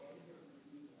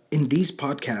In these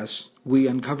podcasts, we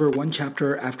uncover one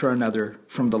chapter after another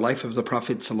from the life of the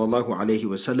Prophet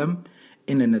ﷺ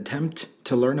in an attempt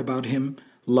to learn about him,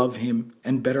 love him,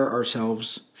 and better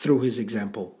ourselves through his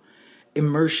example.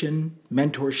 Immersion,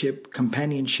 mentorship,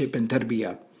 companionship, and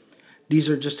tarbiyah. These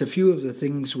are just a few of the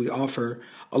things we offer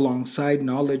alongside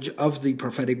knowledge of the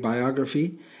prophetic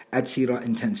biography at Seerah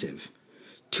Intensive.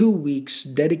 2 weeks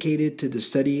dedicated to the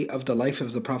study of the life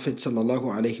of the Prophet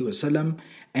ﷺ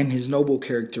and his noble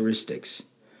characteristics.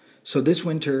 So this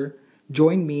winter,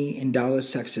 join me in Dallas,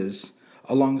 Texas,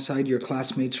 alongside your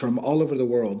classmates from all over the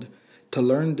world to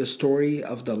learn the story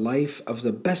of the life of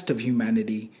the best of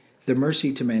humanity, the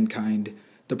mercy to mankind,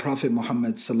 the Prophet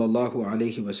Muhammad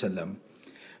ﷺ.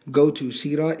 Go to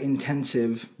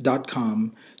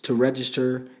seerahintensive.com to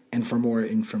register and for more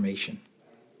information.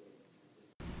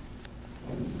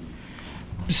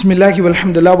 Bismillah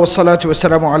walhamdulillah wassalatu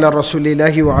wassalamu ala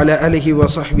rasulillahi wa ala alihi wa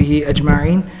sahbihi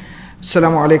ajma'in.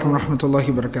 Assalamu alaikum rahmatullahi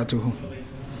wa barakatuhu.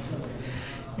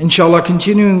 Inshallah,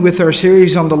 continuing with our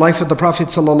series on the life of the Prophet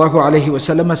sallallahu alaihi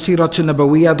wasallam, Seeratun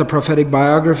Nabawiyyah, the prophetic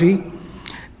biography.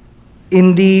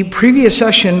 In the previous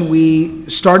session, we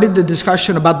started the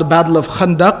discussion about the Battle of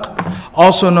Khandaq,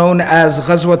 also known as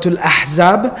Ghazwatul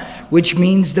Ahzab, which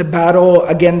means the battle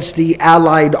against the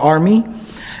Allied army.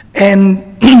 And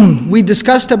we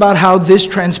discussed about how this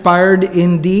transpired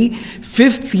in the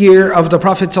 5th year of the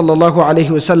Prophet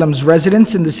ﷺ's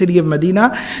residence in the city of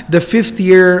Medina, the 5th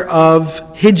year of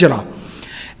Hijrah.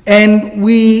 And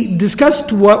we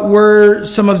discussed what were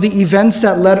some of the events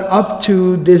that led up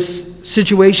to this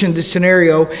situation, this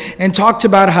scenario, and talked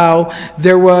about how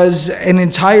there was an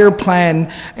entire plan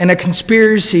and a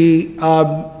conspiracy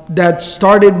that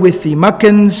started with the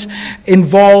Meccans,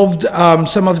 involved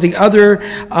some of the other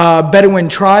Bedouin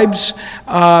tribes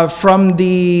from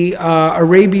the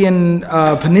Arabian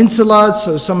Peninsula.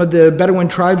 So some of the Bedouin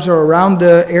tribes are around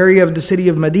the area of the city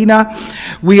of Medina.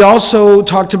 We also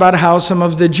talked about how some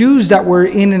of the Jews that were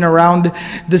in and around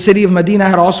the city of Medina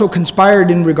had also conspired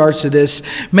in regards to this.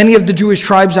 Many of the Jewish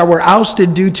tribes that were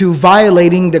ousted due to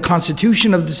violating the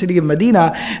constitution of the city of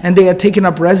Medina, and they had taken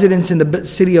up residence in the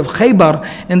city of Khaybar,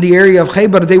 in the area of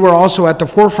Khaybar, they were also at the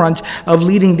forefront of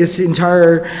leading this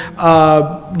entire,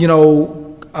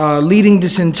 leading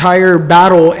this entire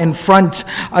battle and front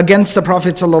against the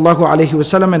Prophet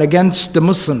ﷺ and against the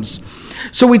Muslims.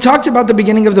 So we talked about the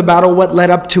beginning of the battle, what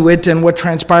led up to it, and what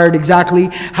transpired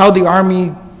exactly, how the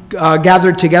army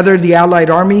gathered together, the Allied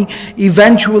army.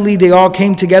 Eventually they all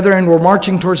came together and were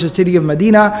marching towards the city of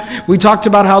Medina. We talked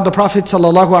about how the Prophet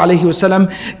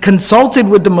ﷺ consulted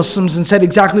with the Muslims and said,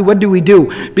 exactly what do we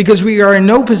do? Because we are in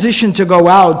no position to go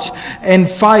out and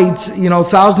fight,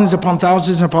 thousands upon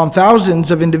thousands upon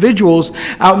thousands of individuals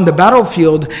out in the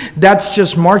battlefield. That's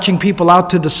just marching people out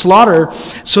to the slaughter.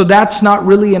 So that's not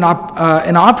really an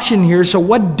option here. So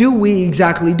what do we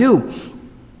exactly do?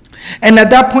 And at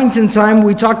that point in time,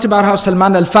 we talked about how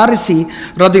Salman al-Farisi,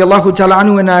 radiallahu ta'ala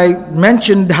anhu, and I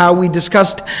mentioned how we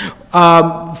discussed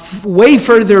way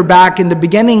further back in the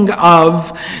beginning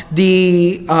of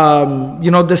the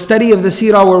study of the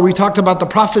Seerah, where we talked about the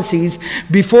prophecies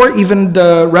before even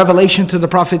the revelation to the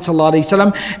Prophet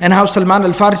ﷺ, and how Salman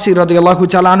al-Farisi radiallahu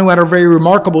ta'ala anhu had a very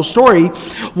remarkable story.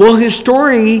 Well, his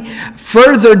story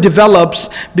further develops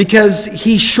because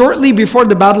he, shortly before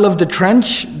the Battle of the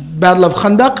Trench, Battle of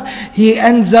Khandaq, he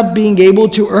ends up being able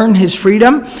to earn his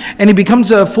freedom, and he becomes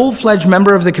a full-fledged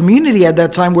member of the community at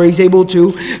that time, where he's able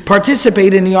to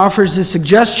participate, and he offers the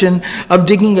suggestion of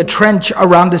digging a trench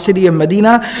around the city of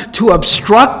Medina to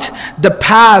obstruct the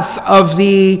path of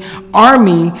the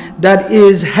army that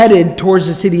is headed towards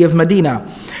the city of Medina.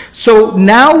 So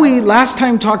now we last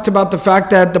time talked about the fact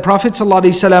that the Prophet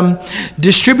ﷺ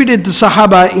distributed the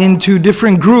Sahaba into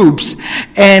different groups,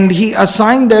 and he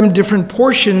assigned them different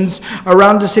portions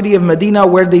around the city of Medina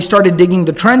where they started digging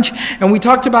the trench. And we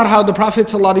talked about how the Prophet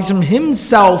ﷺ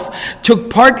himself took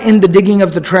part in the digging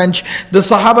of the trench. The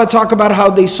Sahaba talk about how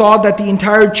they saw that the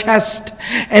entire chest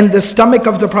and the stomach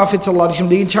of the Prophet ﷺ,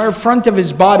 the entire front of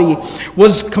his body,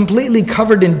 was completely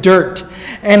covered in dirt,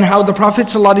 and how the Prophet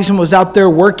ﷺ was out there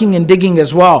working and digging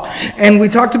as well. And we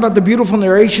talked about the beautiful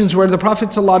narrations where the Prophet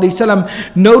ﷺ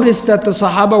noticed that the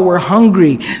Sahaba were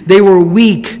hungry, they were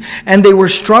weak, and they were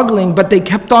struggling, but they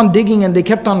kept on digging and they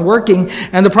kept on working.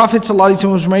 And the Prophet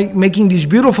ﷺ was making these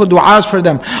beautiful du'as for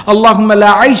them. Allahumma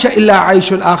la aisha illa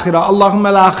aishul akhirah.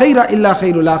 Allahumma la khayra illa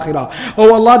khayrul akhirah.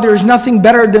 Oh Allah, there is nothing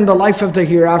better than the life of the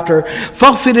hereafter.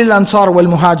 Faghfir al ansar wal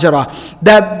muhajira.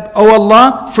 That, oh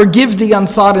Allah, forgive the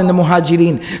Ansar and the Muhajirin.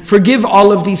 muhajirin. Forgive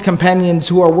all of these companions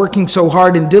who are working so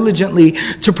hard and diligently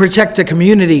to protect the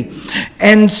community.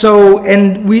 And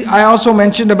I also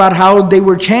mentioned about how they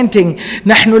were chanting,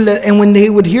 and when they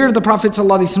would hear the Prophet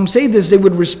ﷺ say this, they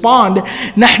would respond,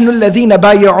 نَحْنُ الَّذِينَ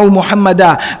بَايَعُوا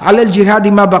مُحَمَّدًا عَلَى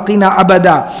الْجِهَادِ مَا بَقِينَا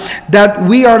أَبَدًا. That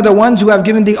we are the ones who have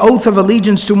given the oath of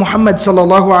allegiance to Muhammad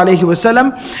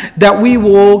ﷺ, that we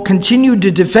will continue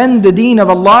to defend the deen of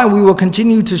Allah, and we will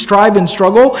continue to strive and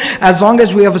struggle as long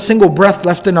as we have a single breath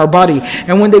left in our body.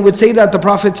 And when they would say that, the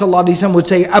Prophet ﷺ would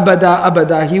say, Abada,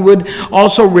 Abada. He would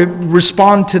also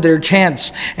respond to their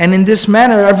chants. And in this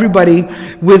manner, everybody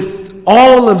with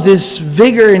all of this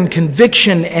vigor and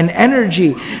conviction and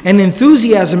energy and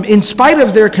enthusiasm, in spite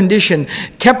of their condition,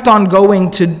 kept on going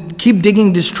to keep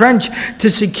digging this trench to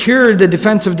secure the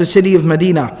defense of the city of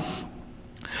Medina.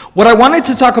 What I wanted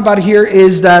to talk about here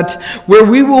is that where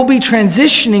we will be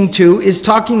transitioning to is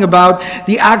talking about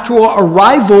the actual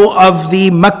arrival of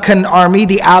the Meccan army,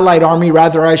 the allied army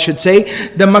rather I should say,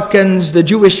 the Meccans, the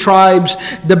Jewish tribes,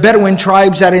 the Bedouin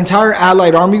tribes, that entire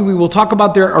allied army. We will talk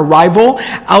about their arrival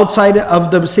outside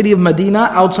of the city of Medina,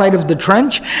 outside of the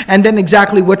trench, and then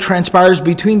exactly what transpires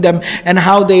between them and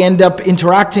how they end up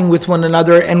interacting with one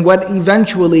another and what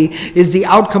eventually is the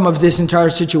outcome of this entire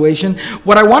situation.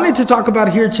 What I wanted to talk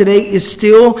about here today is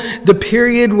still the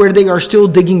period where they are still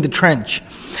digging the trench.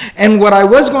 And what I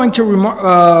was going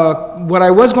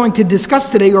to discuss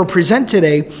today or present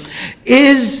today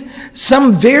is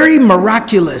some very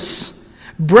miraculous,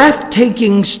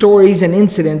 breathtaking stories and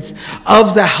incidents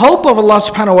of the help of Allah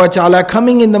subhanahu wa ta'ala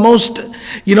coming in the most,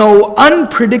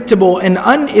 unpredictable and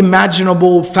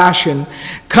unimaginable fashion,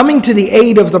 coming to the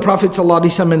aid of the Prophet sallallahu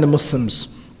alaihi wasallam and the Muslims.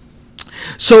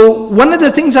 So one of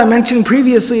the things I mentioned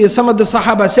previously is some of the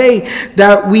Sahaba say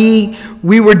that we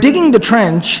were digging the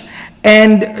trench,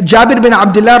 and Jabir bin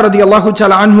Abdullah radiallahu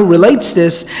ta'ala anhu relates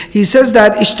this. He says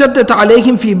that اشتدت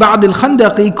عليهم في بعض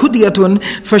الخندق كدية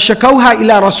فشكوها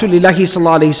إلى رسول الله صلى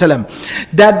الله عليه وسلم.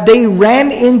 That they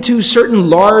ran into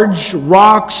certain large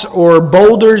rocks or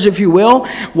boulders, if you will,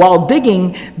 while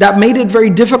digging, that made it very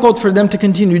difficult for them to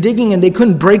continue digging, and they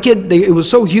couldn't break it. It was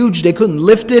so huge they couldn't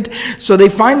lift it. So they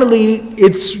finally,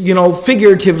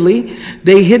 figuratively,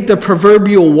 they hit the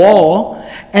proverbial wall.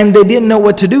 And they didn't know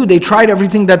what to do. They tried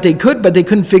everything that they could, but they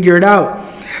couldn't figure it out.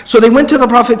 So they went to the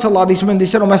Prophet ﷺ and they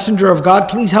said, "O Messenger of God,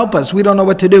 please help us. We don't know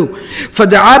what to do."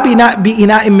 فَدَعَا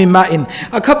بِإِنَاءٍ مِّن مَّاءٍ.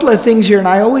 A couple of things here, and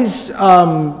I always,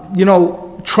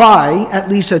 try, at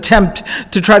least attempt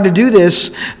to try to do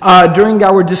this during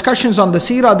our discussions on the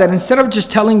Seerah, that instead of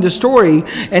just telling the story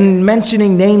and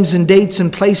mentioning names and dates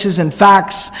and places and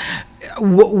facts,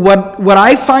 what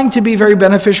I find to be very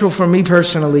beneficial for me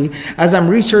personally as I'm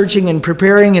researching and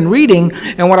preparing and reading,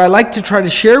 and what I like to try to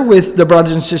share with the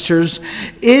brothers and sisters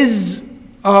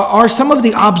are some of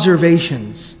the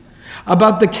observations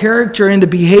about the character and the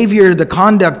behavior, the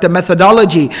conduct, the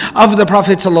methodology of the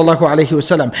Prophet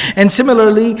ﷺ. And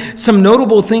similarly, some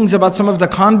notable things about some of the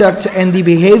conduct and the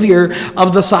behavior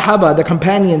of the Sahaba, the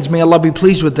companions, may Allah be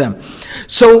pleased with them.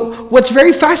 So what's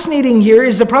very fascinating here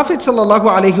is the Prophet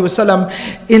ﷺ,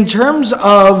 in terms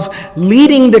of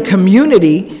leading the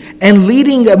community and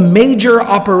leading a major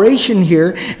operation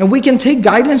here, and we can take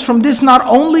guidance from this not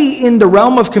only in the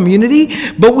realm of community,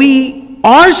 but we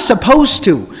are supposed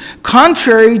to,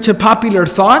 contrary to popular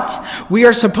thought, we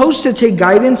are supposed to take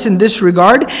guidance in this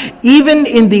regard, even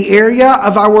in the area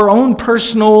of our own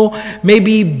personal,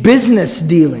 maybe business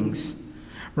dealings,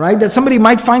 right? That somebody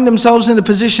might find themselves in the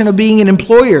position of being an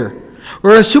employer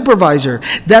or a supervisor,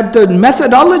 that the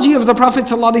methodology of the Prophet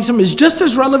ﷺ is just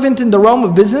as relevant in the realm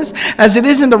of business as it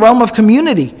is in the realm of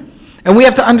community. And we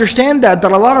have to understand that a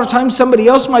lot of times somebody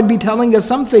else might be telling us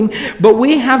something, but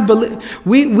we return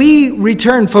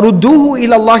فَرُدُّوهُ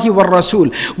إِلَى اللَّهِ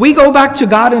وَالرَّسُولِ. We go back to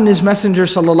God and His Messenger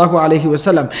sallallahu alaihi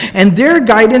wasallam, and their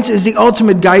guidance is the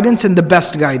ultimate guidance and the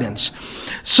best guidance.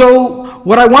 So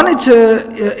what I wanted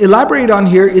to elaborate on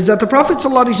here is that the Prophet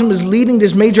sallallahu alaihi wasallam is leading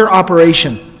this major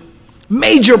operation,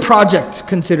 major project,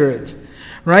 consider it,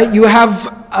 right? You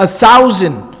have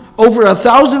over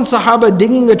 1,000 Sahaba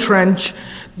digging a trench,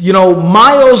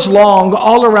 miles long,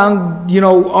 all around,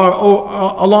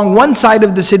 along one side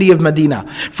of the city of Medina,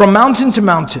 from mountain to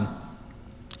mountain.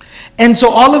 And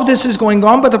so all of this is going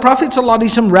on, but the Prophet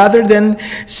ﷺ, rather than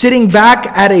sitting back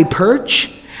at a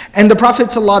perch And the Prophet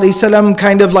ﷺ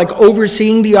kind of like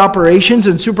overseeing the operations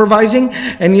and supervising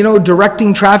and,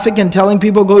 directing traffic and telling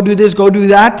people, go do this, go do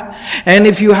that. And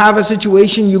if you have a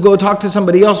situation, you go talk to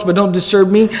somebody else, but don't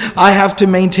disturb me. I have to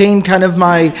maintain kind of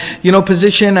my,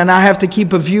 position, and I have to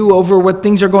keep a view over what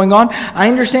things are going on. I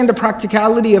understand the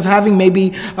practicality of having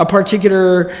maybe a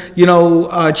particular,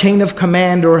 chain of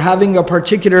command, or having a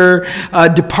particular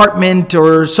department,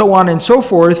 or so on and so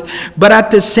forth. But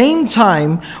at the same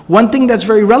time, one thing that's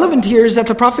very relevant here is that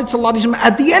the Prophet ﷺ,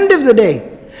 at the end of the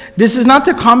day, this is not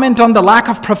to comment on the lack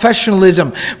of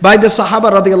professionalism by the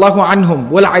Sahaba radiallahu anhum,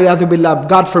 wal-'ayadhu billah,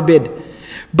 God forbid.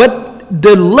 But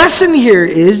the lesson here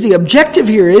is, the objective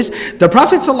here is, the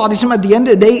Prophet ﷺ at the end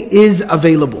of the day is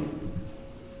available.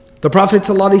 The Prophet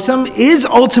ﷺ is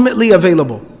ultimately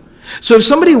available. So if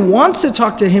somebody wants to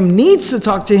talk to him, needs to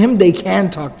talk to him, they can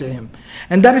talk to him.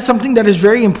 And that is something that is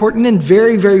very important and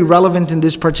very, very relevant in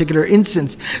this particular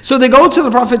instance. So they go to the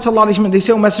Prophet ﷺ and they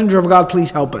say, "O Messenger of God,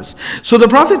 please help us." So the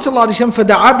Prophet ﷺ,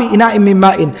 فَدَعَا بِإِنَاءٍ مِّن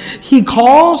مَّاءٍ, he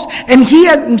calls, and he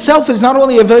himself is not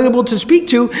only available to speak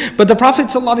to, but the Prophet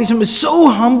ﷺ is so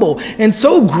humble and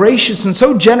so gracious and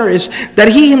so generous that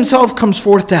he himself comes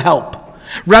forth to help.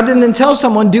 Rather than tell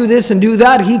someone, do this and do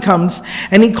that, he comes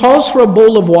and he calls for a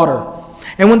bowl of water.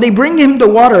 And when they bring him the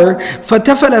water,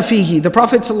 فَتَفَلَ فِيهِ, the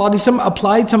Prophet ﷺ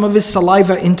applied some of his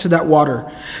saliva into that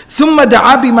water. ثُمَّ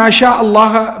دَعَا بِمَا شَاءَ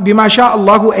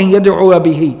اللَّهُ أَن يَدْعُوَ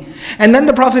بِهِ. And then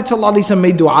the Prophet ﷺ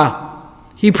made dua.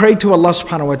 He prayed to Allah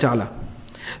subhanahu wa ta'ala.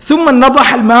 ثُمَّ نَضَحَ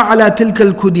الْمَاءَ عَلَى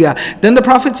تِلْكَ الْكُدْيَةِ. Then the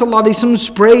Prophet ﷺ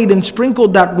sprayed and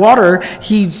sprinkled that water.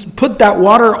 He put that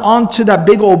water onto that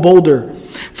big old boulder.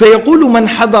 فَيَقُولُ مَنْ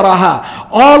حَضَرَهَا.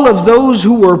 All of those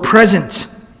who were present,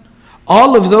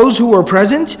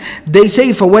 they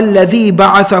say, فَوَالَّذِي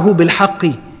بَعَثَهُ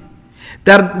بِالْحَقِّ,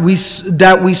 that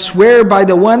we swear by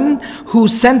the one who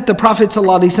sent the Prophet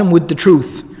ﷺ with the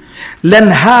truth.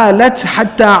 لَنْ هَالَتْ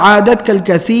حَتَّى عَادَتْ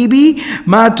كَالْكَثِيبِ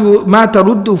مَا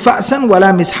تَرُدُّ فَأْسًا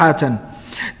وَلَا مِسْحَةً.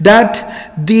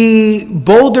 That the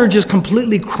boulder just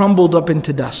completely crumbled up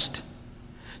into dust,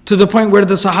 to the point where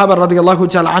the Sahaba radiallahu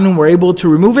ta'ala anhum were able to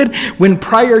remove it, when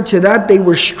prior to that they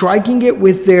were striking it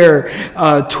with their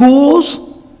tools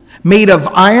made of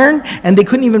iron, and they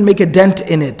couldn't even make a dent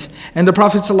in it. And the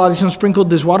Prophet ﷺ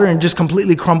sprinkled this water and just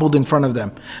completely crumbled in front of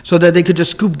them, so that they could just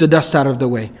scoop the dust out of the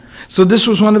way. So this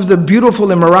was one of the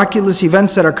beautiful and miraculous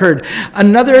events that occurred.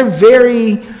 Another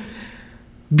very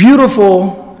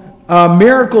beautiful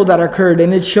miracle that occurred,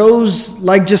 and it shows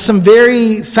like just some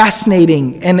very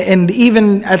fascinating and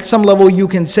even at some level you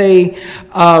can say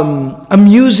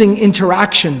amusing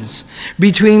interactions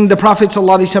between the Prophet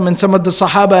ﷺ and some of the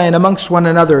Sahaba and amongst one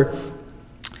another.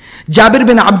 Jabir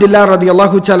bin Abdullah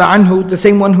radiallahu ta'ala anhu, the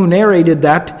same one who narrated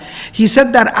that, he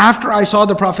said that after I saw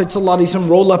the Prophet ﷺ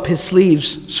roll up his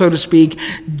sleeves, so to speak,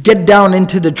 get down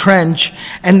into the trench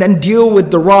and then deal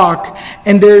with the rock.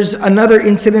 And there's another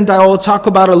incident I will talk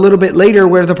about a little bit later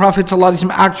where the Prophet ﷺ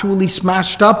actually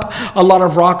smashed up a lot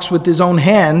of rocks with his own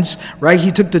hands, right?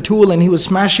 He took the tool and he was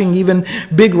smashing even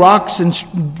big rocks and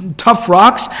tough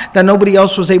rocks that nobody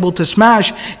else was able to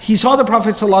smash. He saw the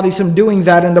Prophet ﷺ doing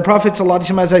that, and the Prophet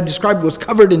ﷺ, as I described, was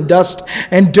covered in dust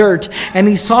and dirt. And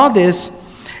he saw this,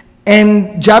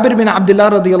 and Jabir bin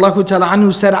Abdullah radiallahu ta'ala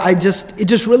anhu said, it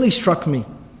just really struck me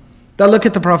that look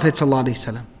at the Prophet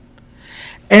ﷺ.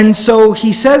 And so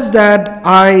he says that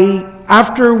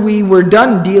after we were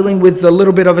done dealing with the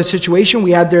little bit of a situation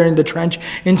we had there in the trench,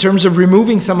 in terms of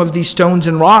removing some of these stones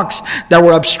and rocks that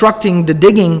were obstructing the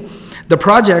digging, the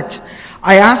project,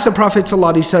 I asked the Prophet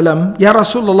ﷺ, Ya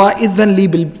Rasulullah, idhan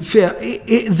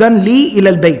li ila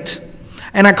al-bayt.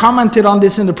 And I commented on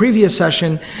this in the previous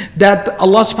session, that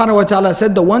Allah subhanahu wa ta'ala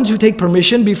said, the ones who take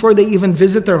permission before they even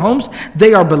visit their homes,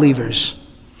 they are believers.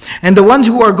 And the ones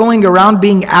who are going around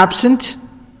being absent,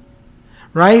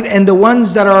 right? And the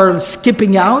ones that are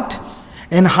skipping out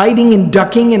and hiding and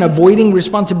ducking and avoiding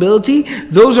responsibility,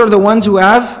 those are the ones who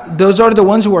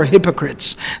are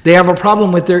hypocrites. They have a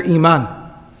problem with their iman.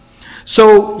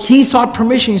 So he sought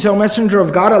permission. He said, "O Messenger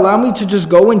of God, allow me to just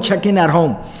go and check in at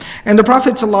home." And the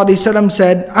Prophet ﷺ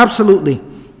said, "Absolutely."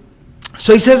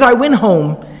 So he says, I went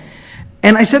home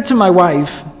and I said to my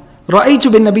wife, رَأَيْتُ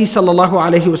بِالنَّبِي صَلَّى اللَّهُ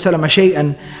عَلَيْهِ وَسَلَّمَ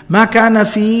شَيْئًا مَا كَانَ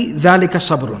فِي ذَلِكَ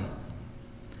صَبْرٌ.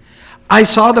 I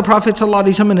saw the Prophet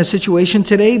ﷺ in a situation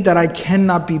today that I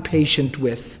cannot be patient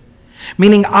with.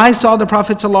 Meaning I saw the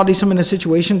Prophet ﷺ in a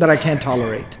situation that I can't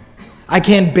tolerate. I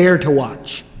can't bear to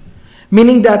watch.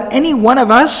 Meaning that any one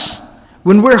of us,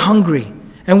 when we're hungry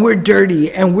and we're dirty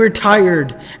and we're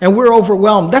tired and we're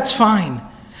overwhelmed, that's fine.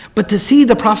 But to see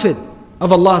the Prophet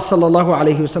of Allah sallallahu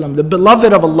alaihi wasallam, the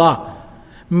beloved of Allah,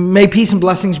 May peace and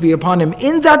blessings be upon him.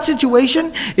 In that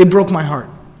situation, it broke my heart.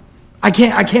 I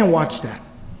can't watch that.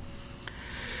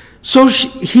 So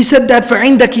he said that,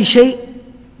 فَعِنْدَكِ شَيْءٍ,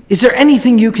 is there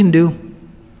anything you can do?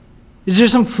 Is there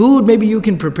some food maybe you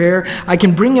can prepare? I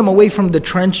can bring him away from the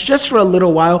trench just for a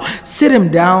little while, sit him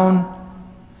down,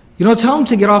 tell him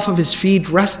to get off of his feet,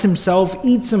 rest himself,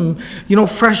 eat some,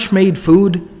 fresh made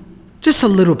food, just a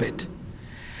little bit.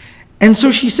 And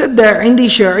so she said that, عِنْدِي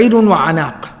شَعِيرٌ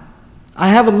وَعَنَاقٌ, I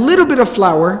have a little bit of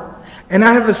flour, and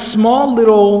I have a small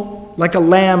little, like a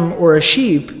lamb or a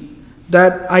sheep,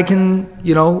 that I can,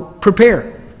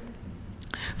 prepare.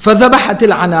 فَذَبَحَتِ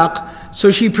الْعَنَاقِ,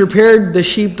 so she prepared the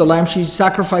sheep, the lamb, she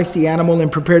sacrificed the animal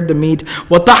and prepared the meat.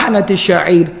 وَطَحَنَتِ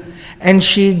الشَّعِيرِ, and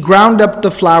she ground up the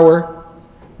flour,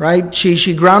 right?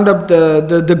 She ground up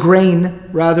the grain,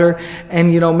 rather,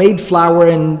 and made flour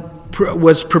and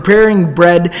was preparing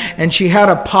bread, and she had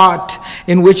a pot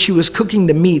in which she was cooking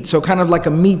the meat, so kind of like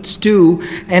a meat stew,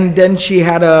 and then she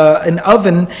had an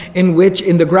oven in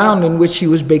the ground in which she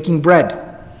was baking bread.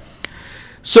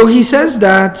 So he says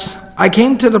that I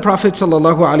came to the Prophet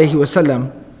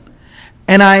ﷺ,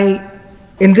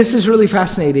 and this is really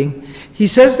fascinating. He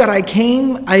says that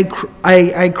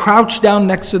I crouched down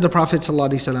next to the Prophet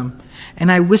ﷺ,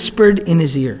 and I whispered in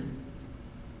his ear,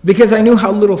 because I knew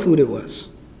how little food it was.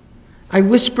 I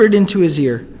whispered into his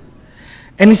ear.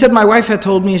 And he said, my wife had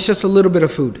told me it's just a little bit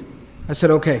of food. I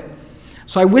said, okay.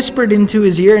 So I whispered into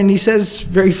his ear, and he says,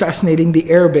 very fascinating,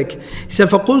 the Arabic. He said,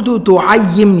 فَقُلْتُ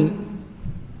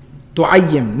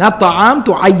تُعَيِّم, not ta'am,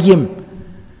 tu'ayyim,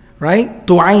 right?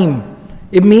 Tu'aym.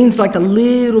 It means like a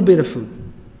little bit of food.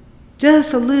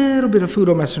 Just a little bit of food,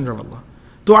 O Messenger of Allah.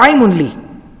 tu'aymun li.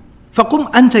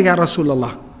 فَقُمْ أَنْتَ يَا رَسُولَ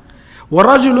اللَّهِ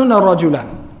وَرَجُلُنَا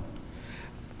رَجُلًا.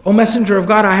 O Messenger of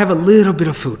God, I have a little bit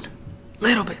of food.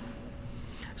 Little bit.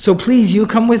 So please, you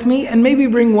come with me and maybe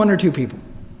bring one or two people.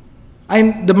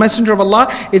 The Messenger of Allah,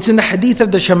 it's in the hadith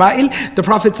of the Shama'il, the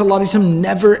Prophet ﷺ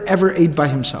never ever ate by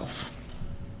himself.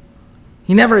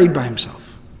 He never ate by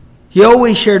himself. He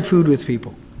always shared food with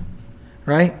people.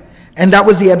 Right? And that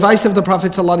was the advice of the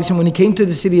Prophet ﷺ when he came to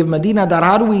the city of Medina, that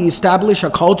how do we establish a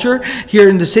culture here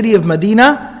in the city of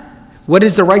Medina? What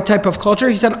is the right type of culture?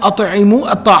 He said, أَطْعِمُوا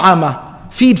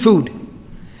الطَّعَامَ, feed food.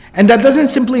 And that doesn't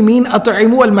simply mean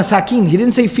أَطْعِمُوا الْمَسَاكِينَ. He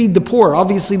didn't say feed the poor.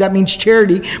 Obviously that means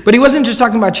charity. But he wasn't just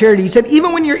talking about charity. He said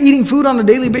even when you're eating food on a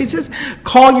daily basis,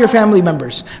 call your family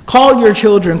members, call your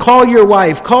children, call your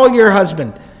wife, call your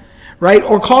husband, right?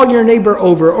 Or call your neighbor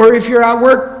over. Or if you're at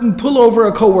work, pull over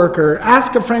a coworker.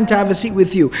 Ask a friend to have a seat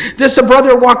with you. Just a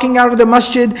brother walking out of the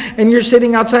masjid and you're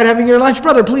sitting outside having your lunch.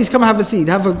 Brother, please come have a seat.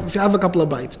 Have a couple of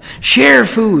bites. Share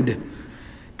food.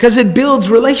 Because it builds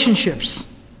relationships.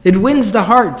 It wins the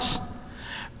hearts.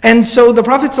 And so the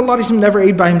Prophet ﷺ never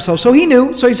ate by himself. So he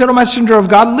knew. So he said, O Messenger of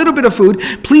God, a little bit of food.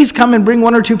 Please come and bring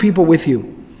one or two people with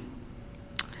you.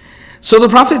 So the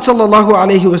Prophet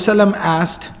ﷺ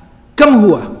asked, Kam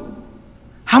huwa?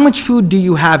 How much food do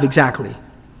you have exactly?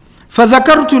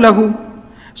 فَذَكَرْتُ لَهُ.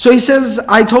 So he says,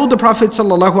 I told the Prophet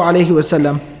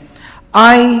ﷺ,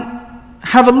 I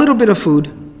have a little bit of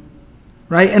food.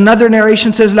 Right? Another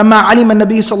narration says, لَمَّا عَلِمَ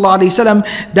النَّبِيُّ صَلَّى اللَّهُ عَلَيْهِ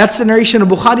وسلم. That's the narration of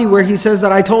Bukhari where he says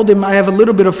that I told him I have a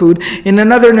little bit of food. In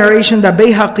another narration that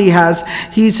Bayhaqi has,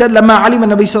 he said, لَمَّا عَلِمَ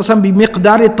النَّبِيُّ صَلَّى اللَّهُ عَلَيْهِ وسلم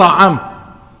بِمِقْدَارِ الطَّعَامِ.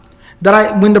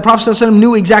 That when the Prophet ﷺ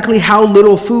knew exactly how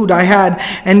little food I had,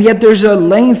 and yet there's a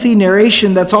lengthy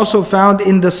narration that's also found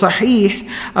in the Sahih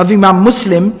of Imam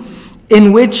Muslim,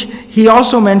 in which he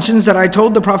also mentions that I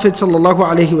told the Prophet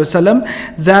ﷺ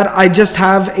that I just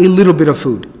have a little bit of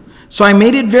food. So I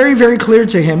made it very, very clear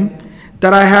to him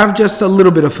that I have just a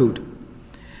little bit of food.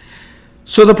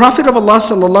 So the Prophet of Allah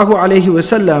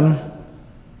ﷺ,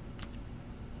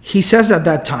 he says at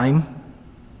that time,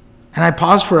 and I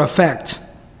pause for effect,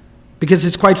 because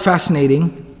it's quite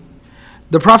fascinating.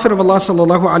 The Prophet of Allah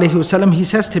ﷺ, he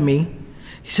says to me,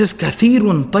 he says,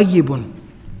 Kathirun tayyibun.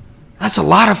 That's a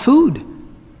lot of food.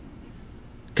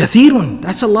 Kathirun,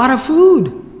 that's a lot of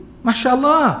food.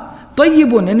 MashaAllah.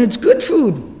 Tayyibun, and it's good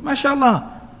food. MashaAllah.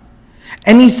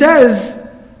 And he says,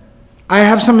 I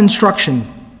have some instruction.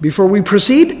 Before we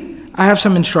proceed, I have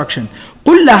some instruction.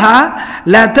 قُلْ لَهَا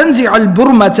لَا تَنْزِعَ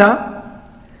الْبُرْمَةَ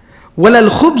وَلَا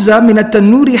الْخُبْزَ مِنَ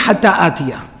التَّنُّورِ حَتَّى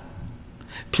آتِيَ.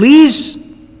 Please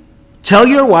tell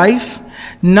your wife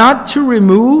not to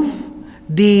remove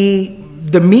the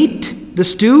meat, the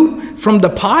stew, from the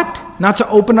pot, not to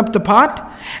open up the pot,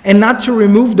 and not to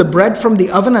remove the bread from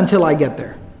the oven until I get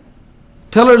there.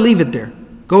 Tell her leave it there.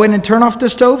 Go in and turn off the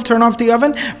stove, turn off the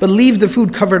oven, but leave the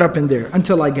food covered up in there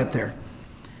until I get there.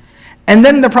 And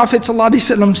then the Prophet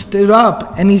ﷺ stood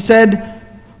up and he said,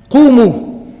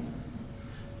 Qumu.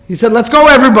 He said, let's go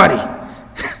everybody.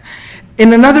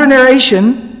 In another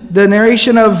narration, the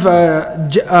narration of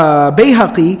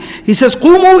Bayhaqi, he says,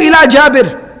 قُومُوا إِلَى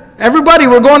Jabir. Everybody,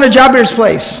 we're going to Jabir's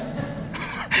place.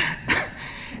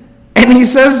 And he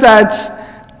says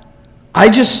that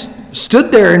I just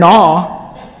stood there in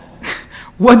awe.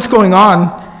 What's going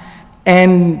on?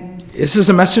 And this is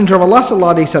the Messenger of Allah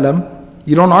sallallahu alaihi wasallam.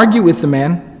 You don't argue with the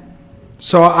man.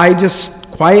 So I just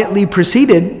quietly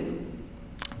proceeded.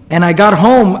 And I got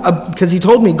home because he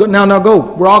told me, now go,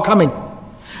 we're all coming.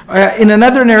 In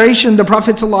another narration, the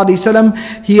Prophet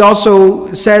ﷺ, he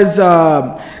also says,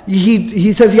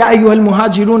 he says, Ya ayyuhal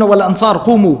muhajiruna wal ansar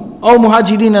qumu. Oh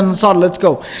muhajirin and ansar, let's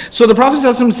go. So the Prophet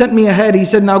ﷺ sent me ahead. He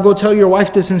said, now go tell your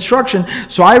wife this instruction.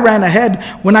 So I ran ahead.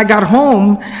 When I got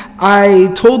home,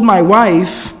 I told my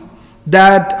wife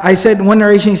that, I said, one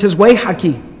narration, he says,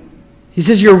 Wayhaki. He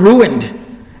says, you're ruined.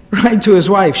 Right, to his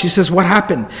wife. She says, what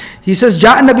happened? He says,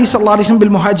 جاء النبي صلى الله عليه وسلم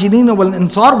بالمهاجرين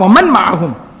والأنصار ومن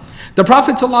معهم. The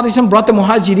Prophet ﷺ brought the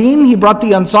muhajirin, he brought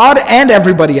the ansar, and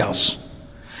everybody else.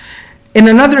 In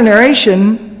another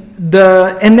narration,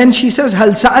 and then she says,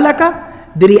 هل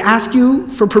سألك? Did he ask you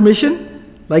for permission?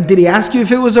 Like, did he ask you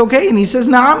if it was okay? And he says,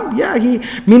 نعم. Yeah,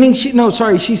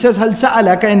 she says, هل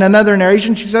سألك? In another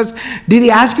narration, she says, did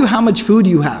he ask you how much food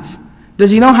you have?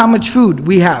 Does he know how much food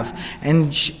we have?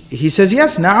 And he says,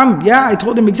 yes, na'am. Yeah, I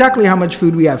told him exactly how much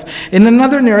food we have. In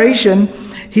another narration,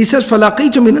 he says,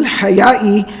 فَلَقِيتُ مِنَ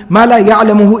الْحَيَاءِ مَا لَا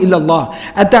يَعْلَمُهُ إِلَّا اللَّهِ.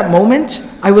 At that moment,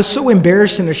 I was so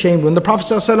embarrassed and ashamed. When the Prophet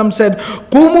ﷺ said,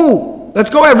 قُومُوا, let's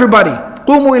go everybody.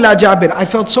 قُومُوا إِلَى Jabir. I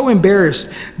felt so embarrassed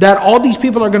that all these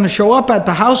people are going to show up at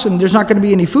the house and there's not going to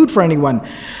be any food for anyone.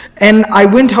 And I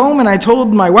went home and I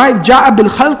told my wife, جَاءَ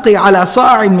بِالْخَلْقِ عَلَى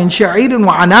صَاعٍ مِّن شَعِيرٍ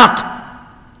وَعَنَاقٍ.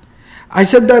 I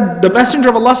said that the Messenger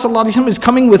of Allah ﷺ is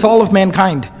coming with all of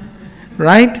mankind,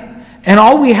 right? And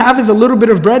all we have is a little bit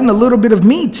of bread and a little bit of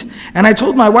meat. And I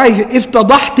told my wife, if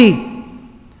tadahti,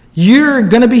 you're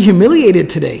going to be humiliated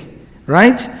today,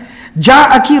 right?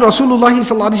 Ja'aki Rasulullah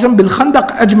ﷺ bil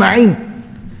khandaq ajma'in.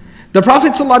 The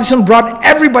Prophet ﷺ brought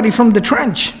everybody from the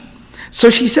trench. So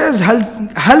she says,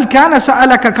 Hal kana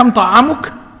sa'alaka kam ta'amuk?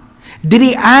 Did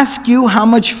he ask you how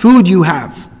much food you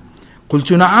have?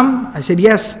 Qultu na'am. I said,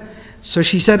 yes. So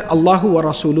she said, Allahu wa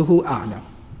rasuluhu a'lam.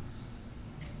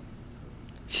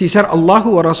 She said,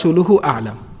 Allahu wa rasuluhu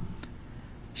a'lam.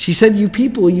 She said, you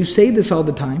people, you say this all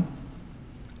the time.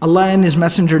 Allah and His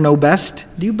Messenger know best.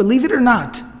 Do you believe it or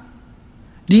not?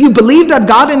 Do you believe that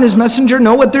God and His Messenger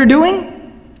know what they're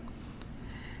doing?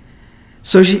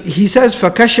 So he says,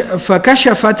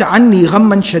 فَكَشَفَتْ عَنِّي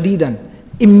غَمًّا شَدِيدًا.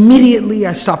 Immediately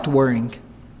I stopped worrying.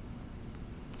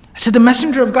 I said, the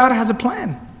Messenger of God has a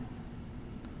plan.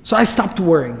 So I stopped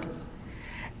worrying.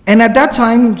 And at that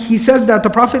time, he says that the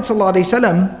Prophet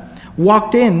ﷺ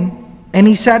walked in and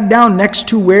he sat down next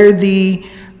to where the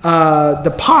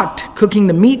pot cooking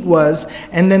the meat was,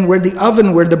 and then where the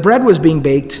oven where the bread was being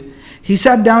baked. He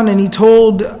sat down and he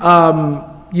told my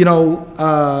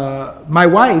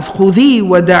wife, خُذِي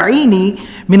وَدَعِينِي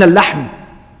مِنَ اللَّحْمِ.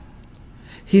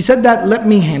 He said that, let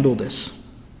me handle this.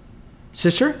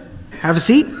 Sister, have a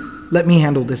seat. Let me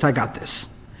handle this. I got this.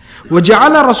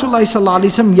 وَجَعَلَ رَسُولُ اللَّهِ صَلَّى اللَّهُ عَلَيْهِ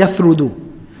وَسَلَّمْ يَثْرُدُ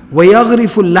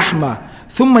وَيَغْرِفُ اللَّحْمَ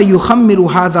ثُمَّ يُخَمِّرُ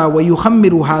هَذَا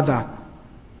وَيُخَمِّرُ هَذَا.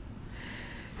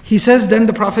 He says, then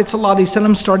the Prophet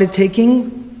ﷺ started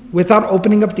taking, without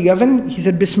opening up the oven, he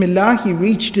said, Bismillah, he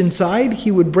reached inside,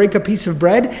 he would break a piece of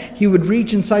bread, he would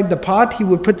reach inside the pot, he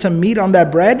would put some meat on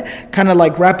that bread, kind of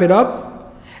like wrap it up,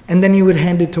 and then he would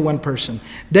hand it to one person.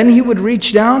 Then he would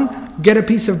reach down, get a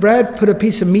piece of bread, put a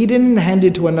piece of meat in, and hand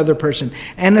it to another person,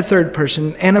 and a third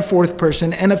person, and a fourth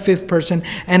person, and a fifth person,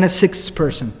 and a sixth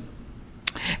person.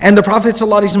 And the Prophet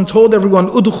ﷺ told everyone,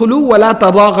 Udkhulu wa la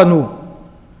tadaghanu.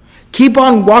 Keep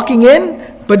on walking in,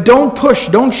 but don't push,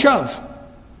 don't shove.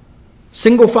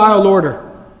 Single file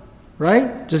order,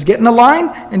 right? Just get in a line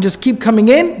and just keep coming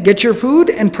in, get your food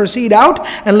and proceed out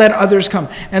and let others come.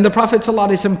 And the Prophet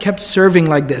ﷺ kept serving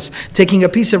like this, taking a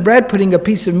piece of bread, putting a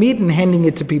piece of meat and handing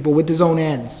it to people with his own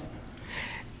hands.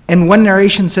 And one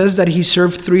narration says that he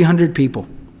served 300 people.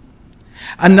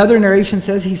 Another narration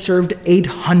says he served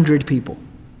 800 people.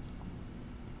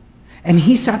 And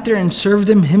he sat there and served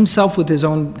them himself with his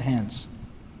own hands.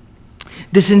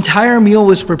 This entire meal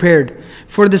was prepared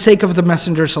for the sake of the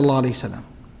Messenger ﷺ.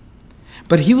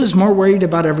 But he was more worried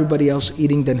about everybody else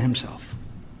eating than himself.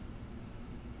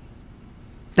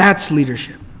 That's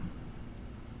leadership.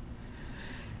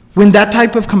 When that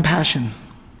type of compassion,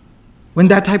 when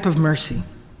that type of mercy,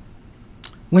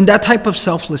 when that type of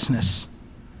selflessness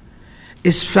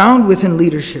is found within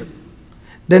leadership,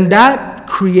 then that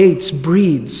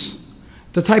breeds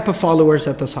the type of followers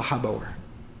that the Sahaba were.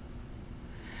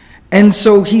 And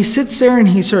so he sits there and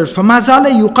he serves. فَمَا زَالَ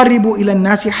يُقَرِّبُ إِلَى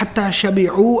النَّاسِ حَتَّى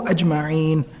شَبِعُوا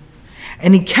أَجْمَعِينَ.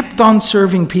 And he kept on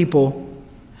serving people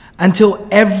until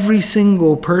every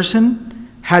single person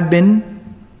had been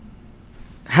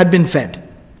fed,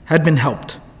 had been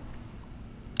helped.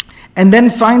 And then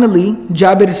finally,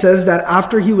 Jabir says that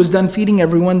after he was done feeding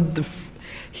everyone,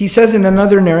 he says in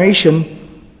another narration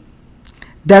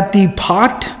that the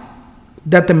pot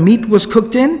that the meat was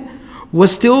cooked in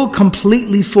was still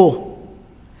completely full.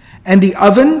 And the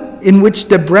oven in which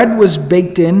the bread was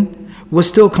baked in was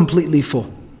still completely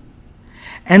full.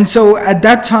 And so at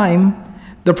that time,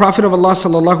 the Prophet of Allah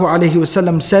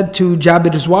ﷺ said to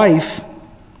Jabir's wife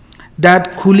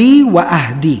that Kuli wa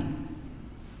ahdi.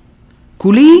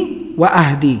 Kuli wa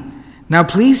ahdi. Now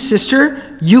please,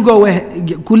 sister, you go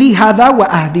ahead. Kuli hadha wa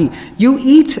ahdi. You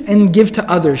eat and give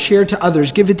to others, share to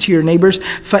others, give it to your neighbors.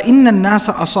 فَإِنَّ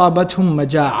النَّاسَ أَصَابَتْهُمْ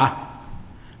مَجَاعَةٌ.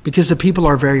 Because the people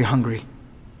are very hungry.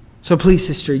 So please,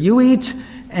 sister, you eat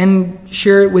and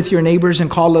share it with your neighbors and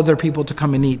call other people to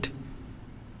come and eat.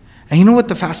 And you know what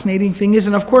the fascinating thing is?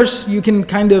 And of course, you can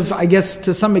kind of, I guess,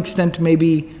 to some extent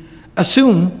maybe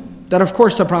assume that of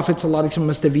course the Prophet ﷺ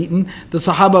must have eaten. The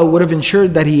Sahaba would have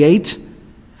ensured that he ate.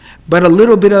 But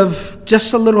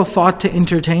just a little thought to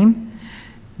entertain.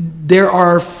 There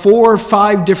are 4 or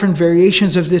 5 different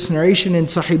variations of this narration in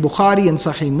Sahih Bukhari, in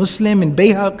Sahih Muslim, in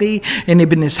Bayhaqi, in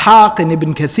Ibn Ishaq, in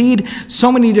Ibn Kathir.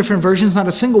 So many different versions, not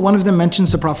a single one of them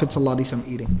mentions the Prophet ﷺ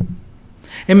eating.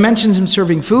 It mentions him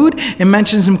serving food. It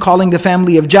mentions him calling the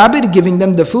family of Jabir, giving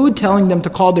them the food, telling them to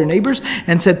call their neighbors,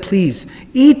 and said, please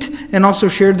eat and also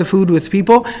share the food with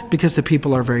people because the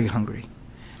people are very hungry.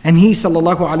 And he,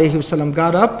 sallallahu alayhi wasallam,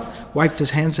 got up, wiped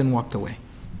his hands and walked away.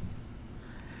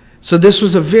 So this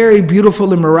was a very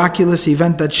beautiful and miraculous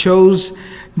event that shows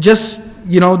just,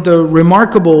 the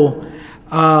remarkable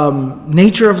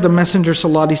nature of the Messenger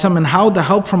sallallahu alaihi wasallam and how the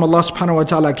help from Allah subhanahu wa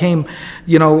ta'ala came,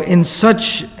 in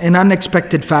such an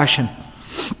unexpected fashion.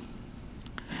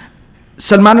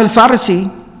 Salman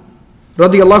al-Farisi,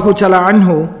 radiyallahu ta'ala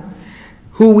anhu,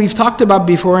 who we've talked about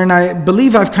before, and I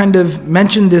believe I've kind of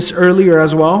mentioned this earlier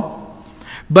as well,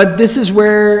 but this is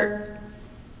where,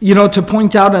 to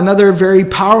point out another very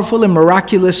powerful and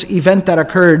miraculous event that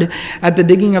occurred at the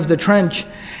digging of the trench.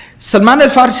 Salman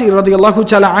al-Farisi radiyallahu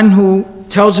ta'ala anhu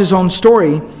tells his own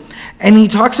story, and he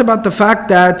talks about the fact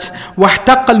that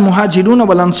وَاحْتَقَّ الْمُهَاجِرُونَ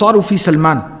وَالْأَنصَارُ فِي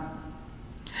Salman.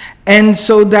 And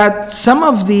so that some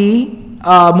of the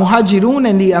Muhajirun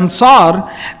and the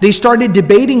Ansar, they started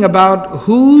debating about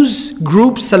whose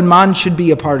group Salman should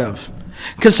be a part of.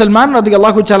 Because Salman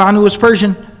radiallahu ta'ala anhu was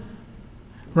Persian,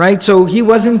 right? So he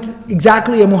wasn't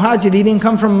exactly a Muhajir. He didn't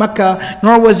come from Mecca,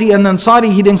 nor was he an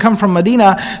Ansari. He didn't come from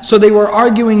Medina. So they were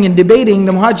arguing and debating.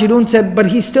 The Muhajirun said, but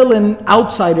he's still an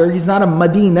outsider. He's not a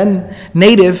Medinan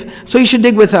native, so he should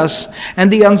dig with us. And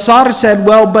the Ansar said,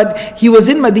 well, but he was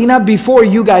in Medina before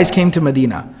you guys came to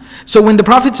Medina. So when the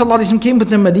Prophet ﷺ came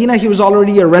to Medina, he was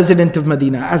already a resident of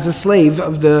Medina as a slave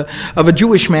of a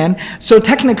Jewish man. So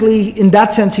technically, in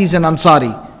that sense, he's an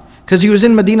Ansari, because he was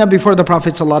in Medina before the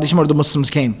Prophet ﷺ or the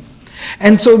Muslims came.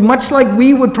 And so much like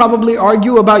we would probably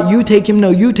argue about you take him,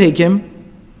 no, you take him.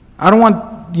 I don't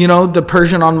want, the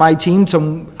Persian on my team,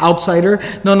 some outsider.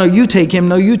 No, you take him,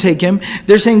 no, you take him.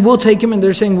 They're saying we'll take him, and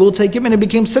they're saying we'll take him. And it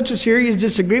became such a serious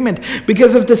disagreement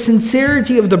because of the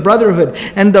sincerity of the brotherhood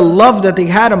and the love that they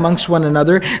had amongst one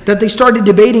another, that they started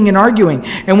debating and arguing.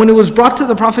 And when it was brought to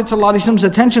the Prophet ﷺ's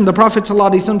attention, the Prophet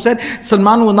ﷺ said,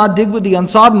 Salman will not dig with the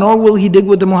Ansar, nor will he dig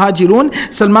with the Muhajirun.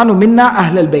 Salmanu minna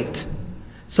ahl al-bayt.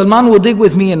 Salman will dig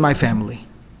with me and my family.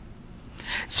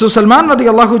 So Salman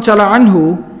radiallahu ta'ala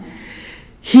anhu,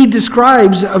 he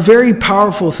describes a very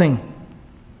powerful thing.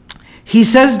 He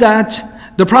says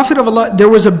that the Prophet of Allah, there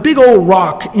was a big old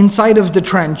rock inside of the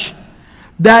trench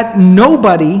that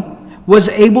nobody was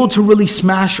able to really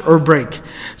smash or break.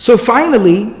 So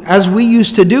finally, as we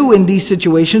used to do in these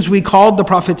situations, we called the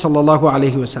Prophet sallallahu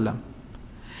alaihi wasallam.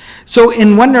 So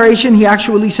in one narration, he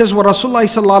actually says, "Wa Rasulullah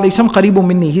sallallahu alaihi wasallam qaribun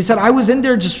minni." He said, I was in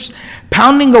there just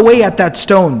pounding away at that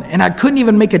stone, and I couldn't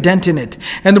even make a dent in it.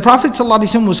 And the Prophet sallallahu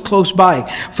alaihi wasallam was close by.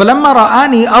 فَلَمَّا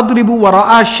رَآنِي أَضْرِبُ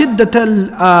وَرَآ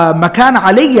شِدَّةَ الْمَكَانَ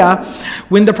عَلَيَّ.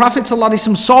 When the Prophet sallallahu alaihi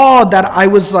wasallam saw that I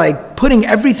was like putting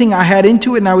everything I had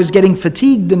into it, and I was getting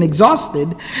fatigued and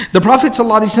exhausted, the Prophet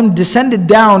sallallahu alaihi wasallam descended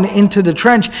down into the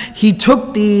trench. He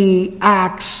took the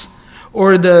axe,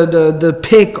 or the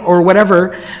pick or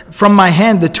whatever from my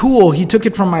hand, the tool, he took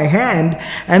it from my hand,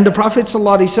 and the Prophet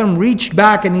ﷺ reached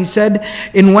back and he said,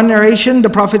 in one narration, the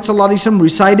Prophet ﷺ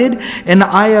recited an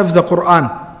ayah of the Quran,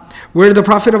 where the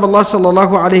Prophet of Allah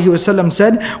sallallahu alaihi wasallam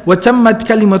said, وَتَمَّتْ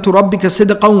كَلِمَةُ رَبِّكَ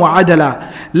صِدْقًا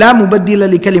وَعَدَلًا لَا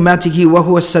مُبَدِّلَ لِكَلِمَاتِهِ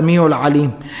وَهُوَ السَّمِيعُ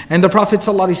الْعَلِيمُ. And the Prophet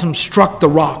sallallahu alaihi wasallam struck the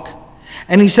rock.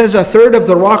 And he says a third of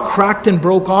the rock cracked and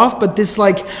broke off, but this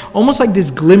almost like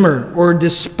this glimmer or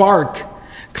this spark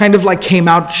kind of came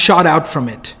out, shot out from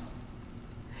it.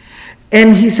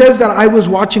 And he says that I was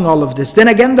watching all of this. Then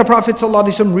again the Prophet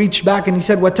ﷺ reached back and he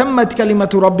said, وَتَمَّتْ كَلِمَةُ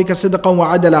رَبِّكَ صِدْقًا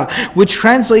وَعَدَلًا, which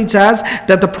translates as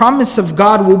that the promise of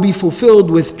God will be fulfilled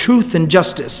with truth and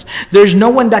justice. There's no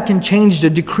one that can change the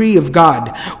decree of God.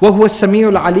 وَهُوَ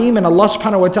السَّمِيعُ الْعَلِيمُ, and Allah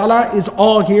subhanahu wa ta'ala is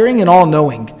all hearing and all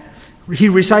knowing. He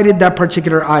recited that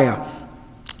particular ayah.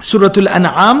 Surah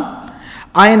Al-An'am,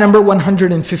 ayah number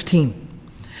 115.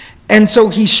 And so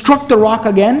he struck the rock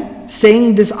again,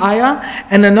 saying this ayah,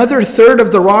 and another third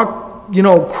of the rock,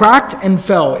 cracked and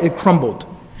fell. It crumbled.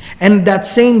 And that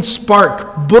same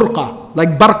spark, burqa,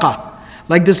 like barqa,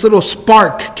 like this little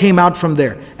spark came out from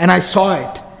there. And I saw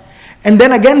it. And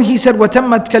then again he said,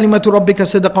 وَتَمَّتْ كَلِمَةُ رَبِّكَ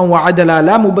صِدْقًا وَعَدَلًا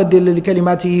لَا مُبَدِّلَ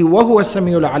لِكَلِمَاتِهِ وَهُوَ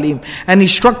السَّمِيعُ الْعَلِيمُ. And he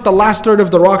struck the last third of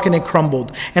the rock and it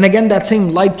crumbled. And again that same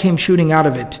light came shooting out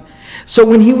of it. So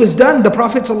when he was done, the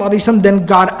Prophet ﷺ then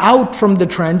got out from the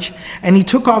trench and he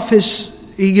took off his,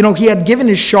 he had given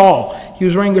his shawl. He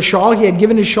was wearing a shawl. He had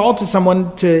given his shawl to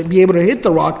someone to be able to hit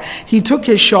the rock. He took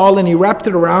his shawl and he wrapped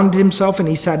it around himself and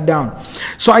he sat down.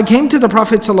 So I came to the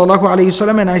Prophet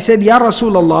ﷺ and I said, Ya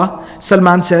Rasulullah,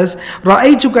 Salman says,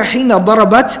 رَأَيْتُكَ حِينَ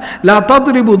ضَرَبَتْ لَا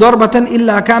تَضْرِبُ ضَرْبَةً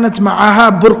إِلَّا كَانَتْ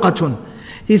مَعَهَا بُرْقَةٌ.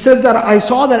 He says that I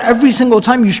saw that every single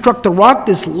time you struck the rock,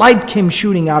 this light came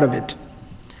shooting out of it.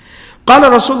 قال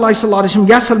رسول الله صلى الله عليه وسلم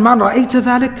يا سلمان رأيت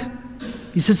ذلك.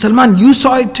 He said, Salman, you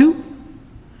saw it too?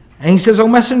 And he says, O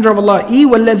Messenger of Allah, إي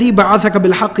والذي بعثك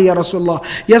بالحق يا رسول الله.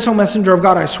 Yes, O Messenger of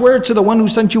God, I swear to the one who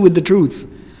sent you with the truth,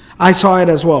 I saw it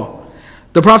as well.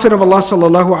 The Prophet of Allah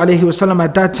sallallahu alaihi wasallam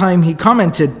at that time, he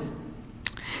commented,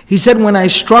 he said, when I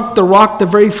struck the rock the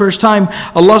very first time,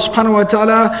 Allah subhanahu wa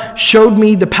ta'ala showed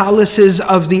me the palaces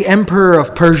of the emperor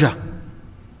of Persia.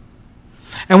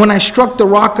 And when I struck the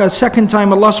rock a second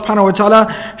time, Allah subhanahu wa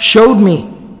ta'ala showed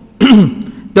me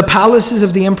the palaces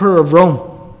of the emperor of Rome.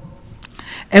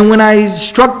 And when I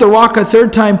struck the rock a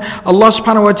third time, Allah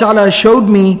subhanahu wa ta'ala showed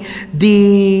me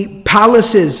the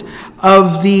palaces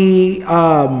of the,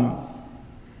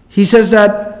 he says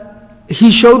that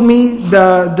he showed me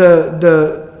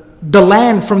the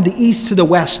land from the east to the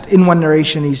west in one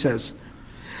narration, he says.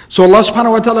 So Allah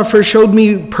subhanahu wa ta'ala first showed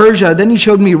me Persia, then He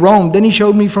showed me Rome, then He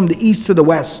showed me from the east to the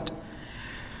west.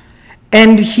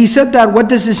 And He said that, what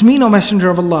does this mean, O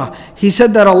Messenger of Allah? He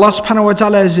said that Allah subhanahu wa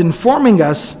ta'ala is informing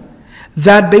us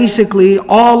that basically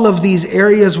all of these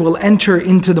areas will enter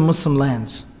into the Muslim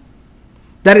lands.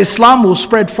 That Islam will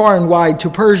spread far and wide to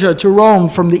Persia, to Rome,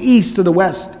 from the east to the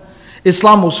west.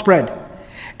 Islam will spread.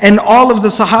 And all of the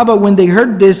Sahaba, when they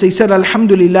heard this, they said,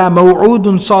 Alhamdulillah,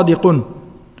 maw'udun sadiqun.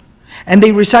 And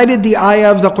they recited the ayah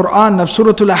of the Quran of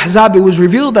Surah Al-Ahzab. It was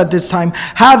revealed at this time,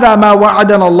 هَذَا مَا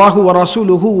وَعَدَنَا اللَّهُ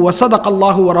وَرَسُولُهُ وَصَدَقَ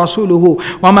اللَّهُ وَرَسُولُهُ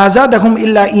وَمَا زَادَهُمْ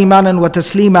إِلَّا إِيمَانًا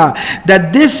وَتَسْلِيمًا.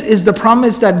 That this is the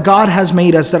promise that God has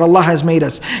made us, that Allah has made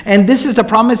us. And this is the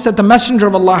promise that the Messenger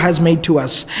of Allah has made to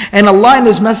us. And Allah and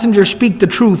His Messenger speak the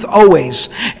truth always.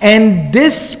 And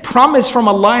this promise from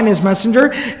Allah and His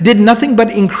Messenger did nothing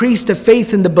but increase the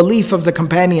faith and the belief of the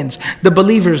companions, the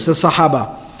believers, the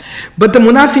Sahaba. But the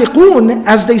munafiqun,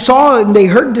 as they saw and they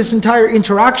heard this entire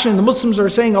interaction, the Muslims are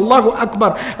saying, Allahu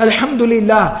Akbar,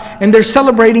 Alhamdulillah, and they're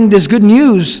celebrating this good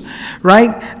news,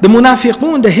 right? The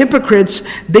munafiqun, the hypocrites,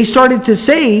 they started to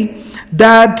say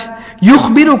that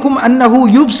يُخْبِرُكُمْ أَنَّهُ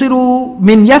يُبْصِرُ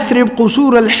مِنْ يَثْرِبْ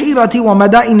قُصُورَ الْحِيرَةِ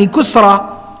وَمَدَائِنِ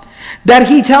كُسْرَى. That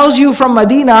he tells you from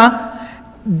Medina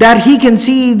that he can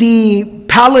see the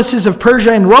palaces of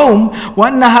Persia and Rome,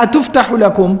 وَأَنَّهَا تُفْتَحُ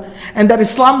لَكُمْ, and that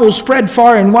Islam will spread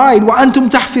far and wide. وَأَنْتُمْ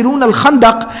تَحْفِرُونَ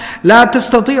الْخَنْدَقِ لَا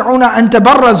تَسْتَطِيعُونَ أَن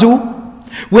تَبَرَّزُوا.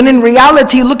 When in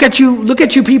reality, look at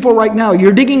you people right now.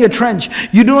 You're digging a trench.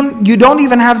 You don't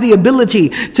even have the ability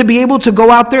to be able to go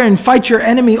out there and fight your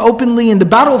enemy openly in the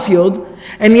battlefield,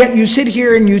 and yet you sit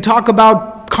here and you talk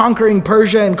about conquering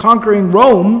Persia and conquering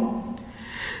Rome.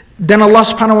 Then Allah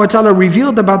subhanahu wa ta'ala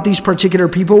revealed about these particular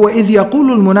people, وَإِذْ يَقُولُ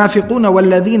الْمُنَافِقُونَ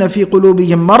وَالَّذِينَ فِي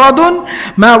قُلُوبِهِمْ مَرَضٌ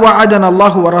مَا وَعَدَنَا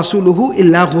اللَّهُ وَرَسُولُهُ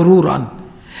إِلَّا غُرُورًا.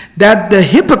 That the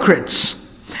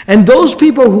hypocrites and those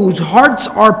people whose hearts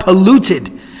are polluted,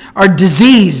 are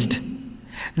diseased,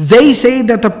 they say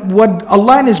that what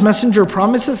Allah and His Messenger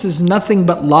promises is nothing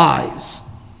but lies.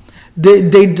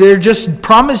 They're just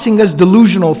promising us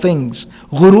delusional things.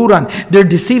 غُرُورًا. They're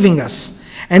deceiving us.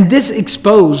 And this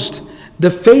exposed the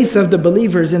faith of the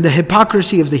believers and the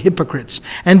hypocrisy of the hypocrites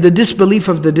and the disbelief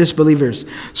of the disbelievers.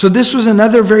 So this was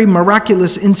another very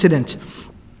miraculous incident,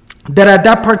 that at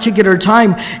that particular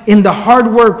time, in the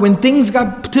hard work, when things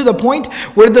got to the point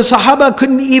where the Sahaba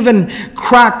couldn't even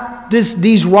crack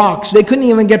these rocks, they couldn't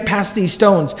even get past these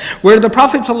stones, where the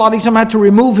Prophet ﷺ had to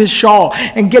remove his shawl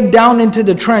and get down into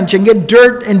the trench and get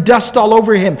dirt and dust all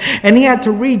over him, and he had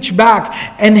to reach back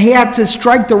and he had to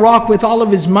strike the rock with all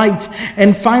of his might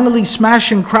and finally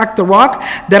smash and crack the rock,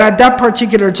 that at that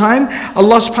particular time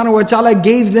Allah subhanahu wa ta'ala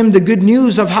gave them the good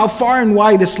news of how far and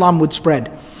wide Islam would spread.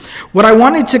 What I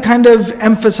wanted to kind of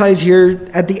emphasize here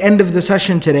at the end of the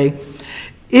session today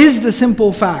is the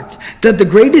simple fact that the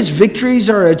greatest victories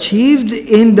are achieved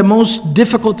in the most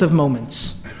difficult of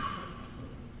moments.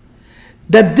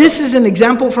 That this is an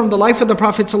example from the life of the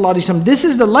Prophet ﷺ. This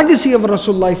is the legacy of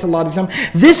Rasulullah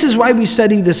ﷺ. This is why we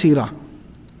study the Seerah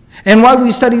and why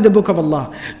we study the Book of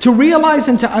Allah. To realize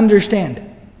and to understand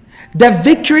that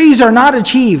victories are not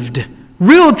achieved,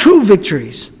 real true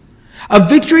victories. A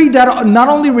victory that not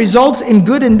only results in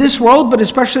good in this world, but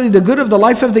especially the good of the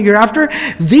life of the hereafter.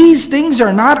 These things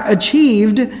are not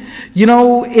achieved,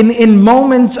 in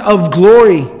moments of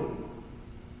glory.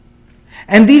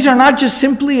 And these are not just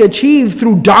simply achieved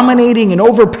through dominating and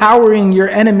overpowering your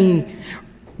enemy,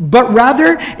 but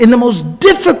rather in the most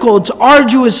difficult,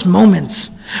 arduous moments.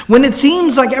 When it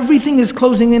seems like everything is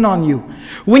closing in on you.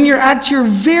 When you're at your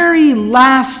very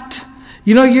last,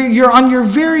 you're on your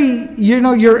very,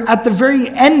 you're at the very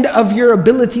end of your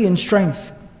ability and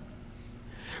strength.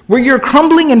 Where you're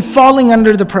crumbling and falling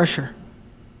under the pressure.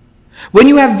 When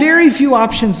you have very few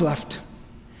options left.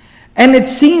 And it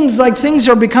seems like things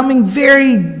are becoming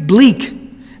very bleak.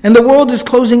 And the world is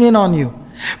closing in on you.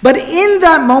 But in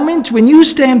that moment, when you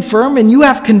stand firm and you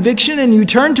have conviction and you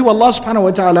turn to Allah subhanahu wa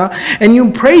ta'ala and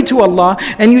you pray to Allah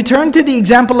and you turn to the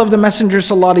example of the Messenger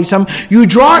sallallahu alaihi wasallam, you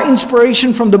draw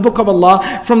inspiration from the Book of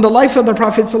Allah, from the life of the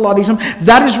Prophet sallallahu alaihi wasallam,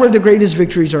 that is where the greatest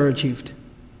victories are achieved.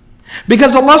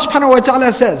 Because Allah subhanahu wa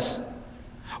ta'ala says,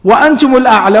 وَأَنْتُمُ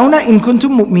الْأَعْلَوْنَ إِن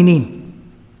كُنْتُم مُؤْمِنِينَ,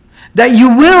 that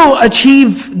you will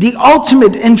achieve the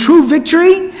ultimate and true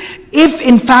victory if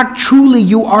in fact truly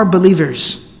you are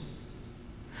believers.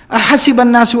 أَحَسِبَ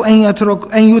النَّاسُ أَن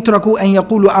يُتْرَكُوا أَن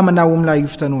يَقُولُوا آمَنَّا وَهُمْ لَا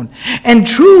يُفْتَنُونَ. And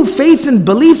true faith and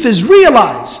belief is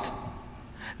realized.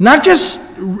 Not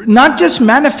just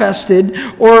manifested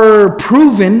or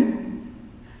proven,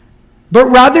 but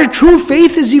rather true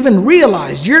faith is even